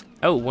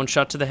 Oh, one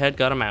shot to the head,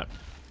 got him out.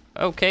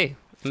 Okay,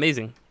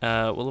 amazing.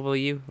 What level are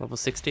you? Level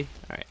 60?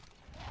 Alright,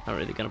 not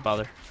really gonna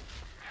bother.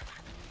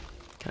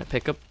 Can I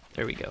pick up?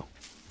 There we go.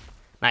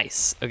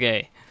 Nice,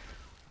 okay.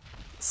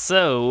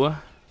 So,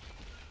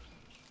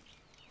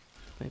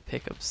 let me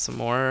pick up some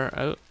more.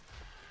 Oh,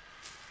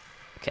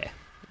 okay.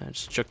 I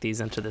just chuck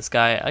these into this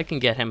guy. I can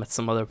get him at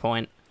some other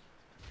point.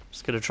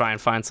 Just gonna try and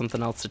find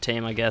something else to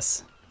tame, I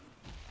guess.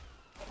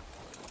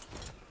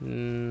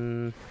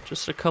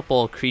 Just a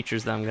couple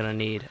creatures that I'm gonna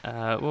need.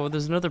 Well,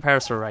 there's another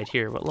parasaur right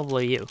here. What level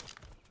are you?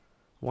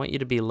 I want you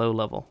to be low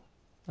level.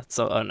 That's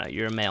so. Oh no,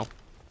 you're a male.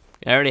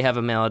 I already have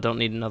a male. I don't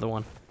need another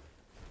one.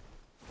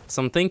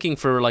 So I'm thinking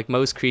for like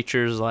most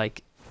creatures,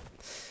 like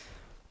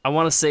I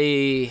want to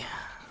say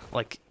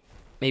like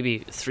maybe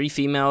 3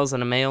 females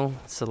and a male.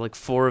 So like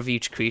 4 of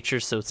each creature,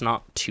 so it's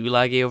not too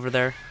laggy over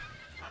there.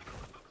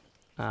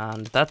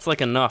 And that's like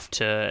enough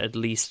to at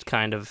least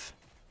kind of.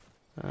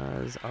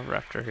 There's a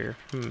raptor here.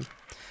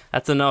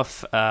 That's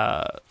enough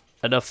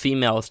enough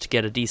females to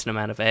get a decent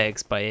amount of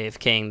eggs by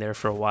AFKing there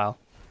for a while.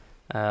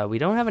 We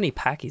don't have any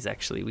packies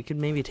actually. We could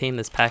maybe tame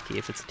this packy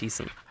if it's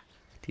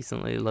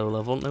decently low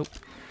level. Nope.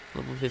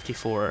 Level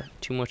 54.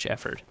 Too much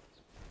effort.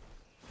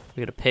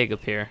 We got a pig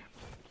up here.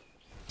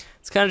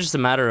 It's kind of just a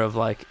matter of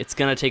like, it's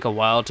gonna take a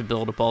while to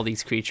build up all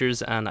these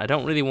creatures, and I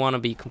don't really want to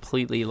be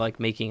completely like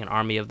making an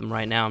army of them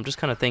right now. I'm just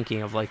kind of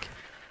thinking of like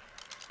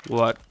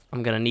what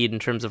I'm gonna need in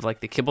terms of like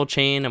the kibble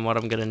chain, and what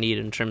I'm gonna need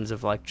in terms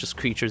of like just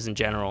creatures in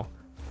general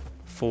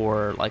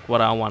for like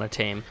what I want to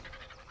tame.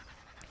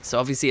 So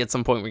obviously at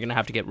some point we're gonna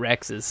have to get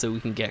Rexes so we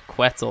can get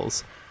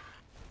Quetzals.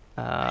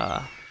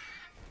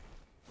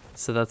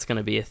 So that's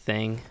gonna be a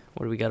thing.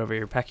 What do we got over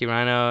here?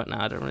 Pachyrhino? No,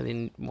 I don't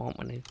really want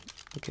one.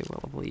 Okay,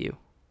 what level are you?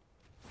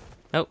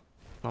 Nope,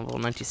 level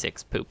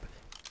 96. Poop.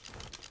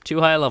 Too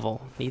high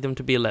level. Need them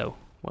to be low.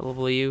 What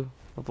level are you?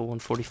 Level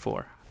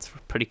 144. It's a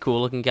pretty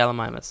cool looking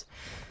Gallimimus.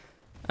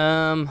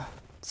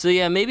 So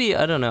yeah, maybe,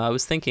 I don't know, I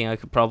was thinking I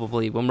could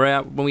probably, when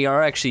we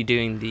are actually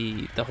doing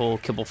the whole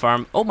kibble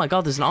farm. Oh my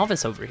god, there's an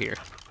Ovis over here.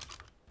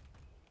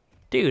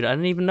 Dude, I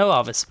didn't even know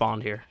Ovis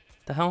spawned here.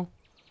 The hell?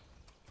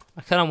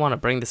 I kind of want to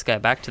bring this guy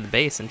back to the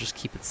base and just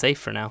keep it safe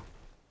for now.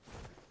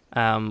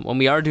 When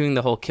we are doing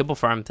the whole kibble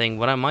farm thing,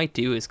 what I might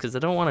do is, because I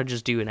don't want to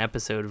just do an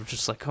episode of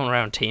just like going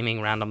around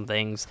taming random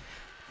things,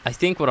 I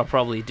think what I'll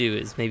probably do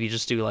is maybe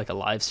just do like a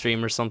live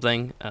stream or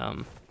something.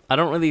 I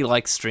don't really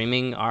like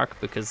streaming Ark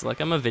because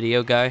like I'm a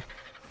video guy.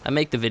 I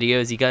make the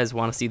videos, you guys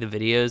want to see the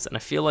videos, and I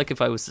feel like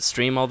if I was to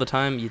stream all the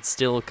time, you'd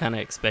still kind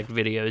of expect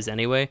videos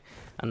anyway.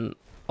 And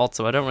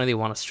also, I don't really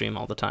want to stream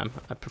all the time.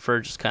 I prefer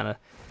just kind of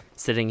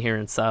sitting here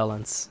in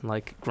silence,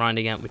 like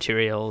grinding out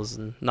materials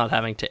and not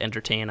having to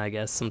entertain, I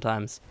guess,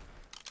 sometimes.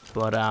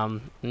 But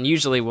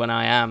usually when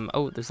I am,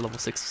 oh, there's level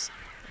 6.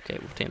 Okay,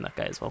 we'll tame that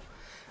guy as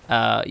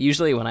well.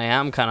 Usually when I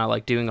am kind of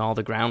like doing all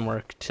the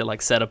groundwork to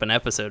like set up an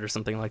episode or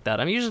something like that,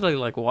 I'm usually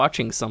like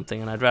watching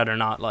something, and I'd rather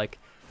not like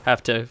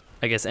have to,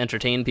 I guess,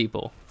 entertain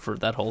people for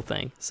that whole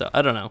thing. So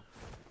I don't know.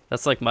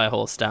 That's like my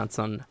whole stance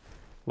on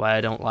why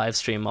I don't live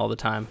stream all the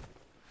time.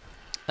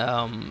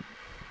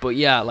 But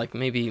yeah, like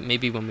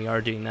maybe when we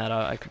are doing that,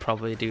 I could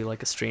probably do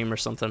like a stream or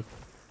something,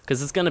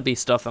 because it's gonna be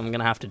stuff I'm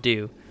gonna have to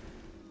do.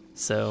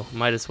 So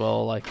might as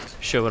well like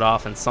show it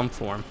off in some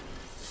form.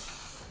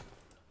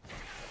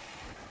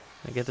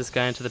 I get this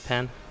guy into the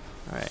pen.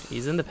 Alright,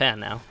 he's in the pen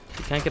now.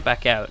 He can't get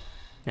back out.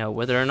 Now,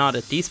 whether or not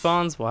it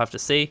despawns, we'll have to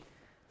see.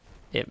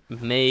 It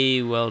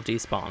may well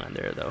despawn in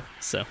there, though.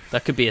 So,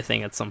 that could be a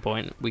thing at some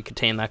point. We could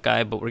tame that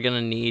guy, but we're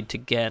going to need to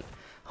get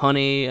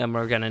honey, and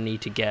we're going to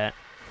need to get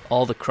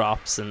all the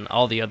crops and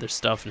all the other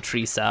stuff and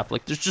tree sap.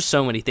 Like, there's just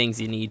so many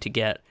things you need to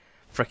get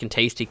frickin'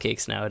 tasty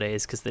cakes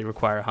nowadays because they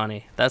require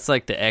honey. That's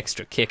like the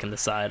extra kick in the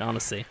side,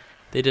 honestly.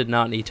 They did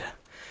not need to.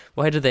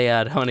 Why did they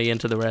add honey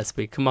into the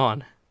recipe? Come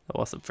on. That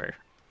wasn't fair.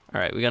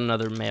 Alright, we got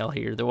another male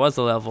here. There was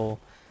a level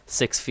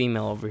 6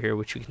 female over here,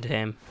 which we can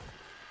tame.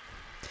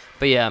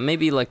 But yeah,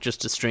 maybe like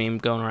just a stream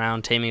going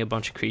around taming a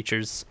bunch of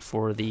creatures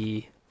for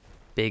the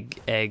big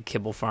egg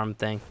kibble farm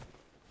thing.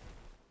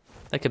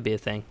 That could be a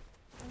thing.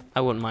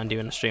 I wouldn't mind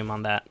doing a stream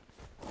on that.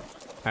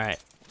 Alright,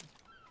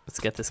 let's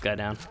get this guy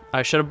down.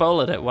 I should have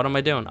bowled it. What am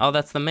I doing? Oh,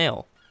 that's the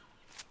male.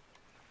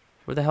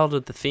 Where the hell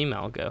did the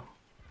female go?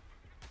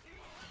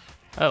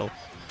 Oh.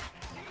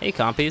 Hey,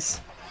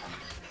 compies.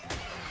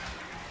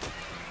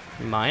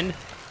 You mind?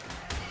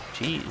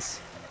 Jeez.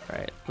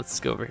 Alright, let's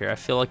go over here. I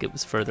feel like it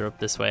was further up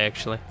this way,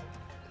 actually.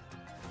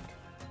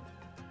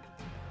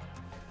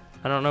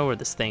 I don't know where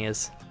this thing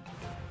is.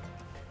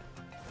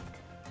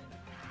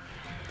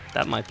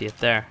 That might be it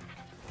there.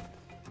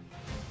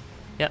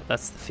 Yeah,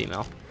 that's the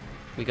female.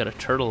 We got a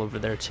turtle over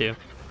there, too.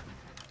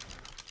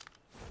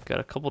 Got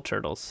a couple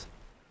turtles.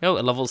 Oh,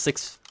 a level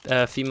 6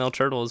 female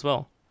turtle as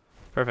well.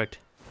 Perfect.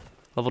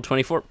 Level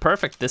 24.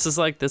 Perfect. This is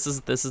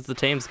the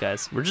tames,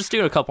 guys. We're just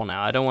doing a couple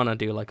now. I don't want to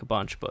do like a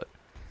bunch, but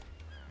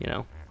you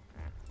know,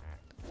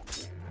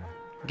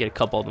 get a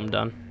couple of them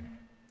done.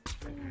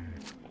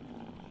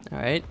 All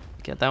right,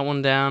 get that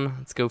one down.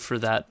 Let's go for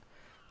that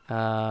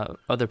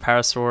other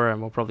parasaur,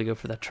 and we'll probably go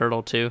for that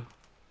turtle too.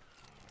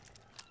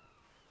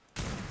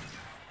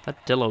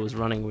 That Dillo is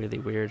running really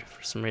weird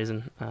for some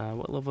reason.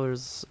 What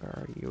levels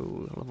are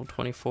you? Level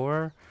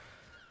 24?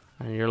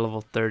 And you're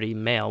level 30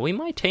 male. We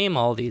might tame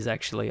all these,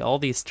 actually. All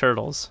these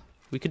turtles.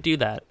 We could do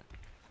that.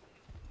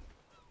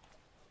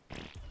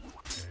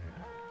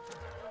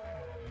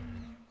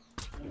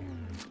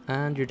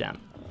 And you're down.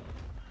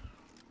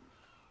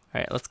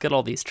 Alright, let's get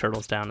all these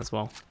turtles down as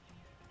well.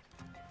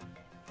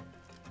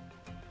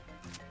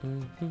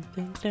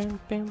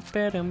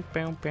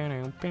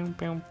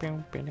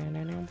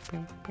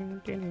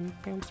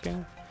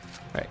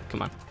 Alright,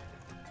 come on.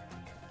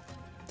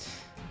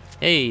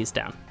 Hey, he's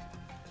down.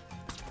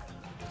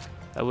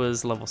 That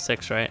was level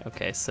 6, right?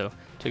 Okay, so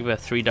took about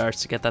 3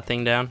 darts to get that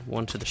thing down.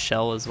 1 to the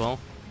shell as well.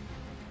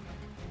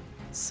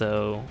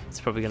 So it's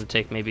probably going to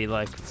take maybe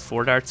like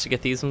 4 darts to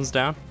get these ones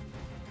down.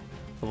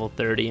 Level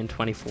 30 and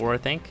 24, I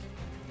think.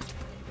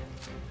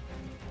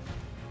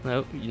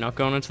 No, you're not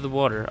going into the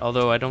water.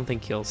 Although I don't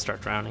think he'll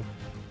start drowning.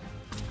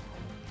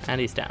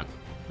 And he's down.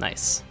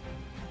 Nice.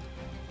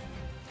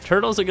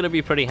 Turtles are going to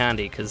be pretty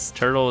handy because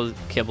turtle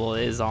kibble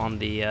is on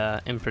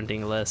the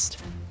imprinting list.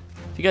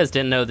 If you guys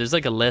didn't know, there's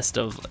like a list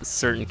of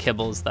certain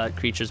kibbles that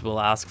creatures will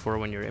ask for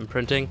when you're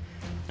imprinting,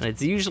 and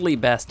it's usually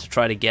best to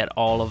try to get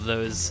all of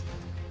those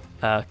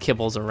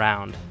kibbles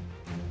around,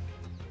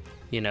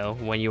 you know,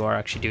 when you are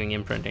actually doing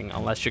imprinting,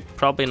 unless you're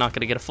probably not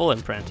going to get a full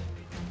imprint.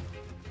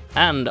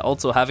 And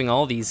also having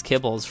all these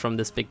kibbles from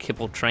this big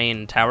kibble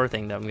train tower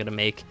thing that I'm going to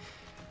make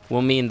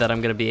will mean that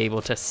I'm going to be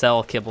able to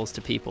sell kibbles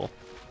to people.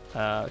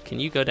 Can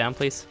you go down,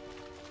 please?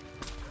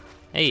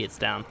 Hey, it's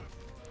down.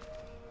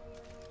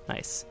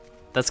 Nice.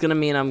 That's going to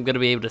mean I'm going to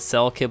be able to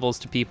sell kibbles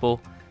to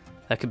people.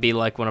 That could be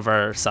like one of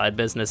our side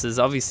businesses.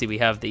 Obviously, we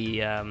have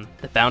the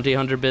bounty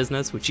hunter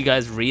business, which you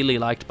guys really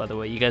liked, by the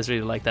way. You guys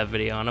really liked that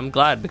video, and I'm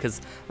glad because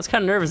I was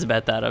kind of nervous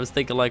about that. I was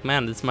thinking like,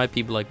 man, this might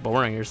be like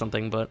boring or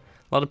something, but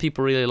a lot of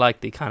people really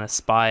like the kind of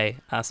spy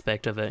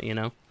aspect of it, you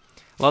know?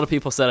 A lot of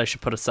people said I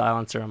should put a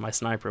silencer on my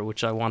sniper,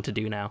 which I want to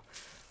do now.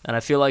 And I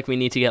feel like we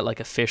need to get like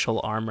official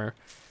armor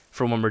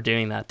for when we're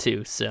doing that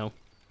too, so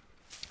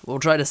we'll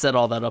try to set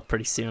all that up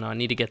pretty soon. I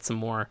need to get some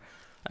more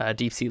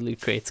deep sea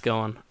loot crates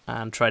going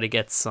and try to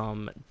get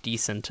some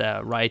decent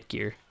riot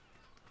gear.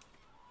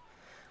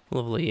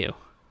 Lovely you.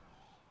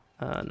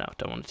 No,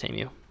 don't want to tame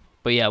you.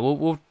 But yeah,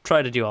 we'll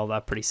try to do all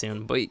that pretty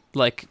soon. But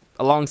like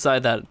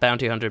alongside that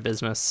bounty hunter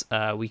business,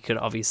 we could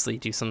obviously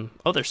do some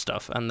other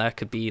stuff, and that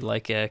could be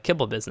like a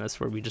kibble business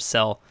where we just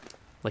sell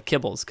like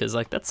kibbles, because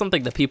like that's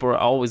something that people are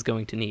always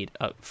going to need.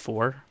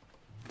 4?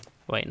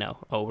 Wait, no.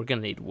 Oh, we're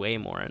gonna need way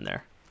more in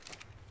there.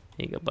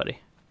 Here you go, buddy.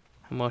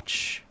 How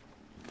much?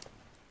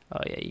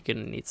 Oh yeah, you're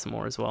gonna need some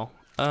more as well.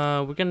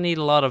 We're gonna need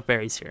a lot of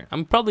berries here.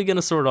 I'm probably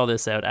gonna sort all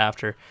this out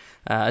after.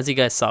 As you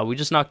guys saw, we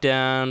just knocked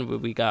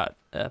down. We got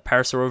a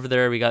parasaur over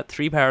there. We got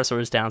 3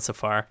 parasaurs down so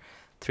far.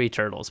 3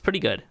 turtles, pretty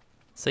good.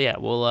 So yeah,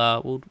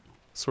 we'll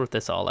sort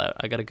this all out.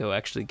 I gotta go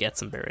actually get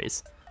some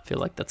berries. I feel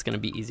like that's gonna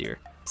be easier.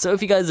 So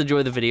if you guys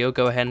enjoyed the video,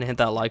 go ahead and hit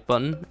that like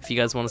button. If you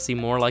guys want to see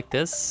more like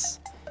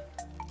this,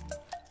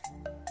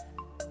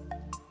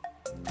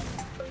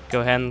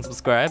 go ahead and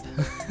subscribe.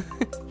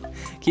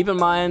 Keep in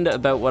mind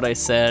about what I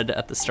said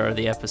at the start of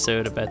the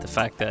episode about the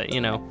fact that,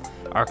 you know,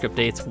 ARC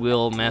updates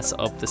will mess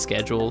up the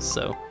schedule,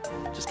 so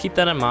just keep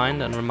that in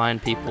mind and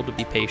remind people to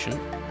be patient.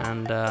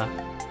 and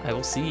I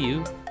will see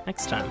you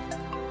next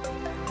time.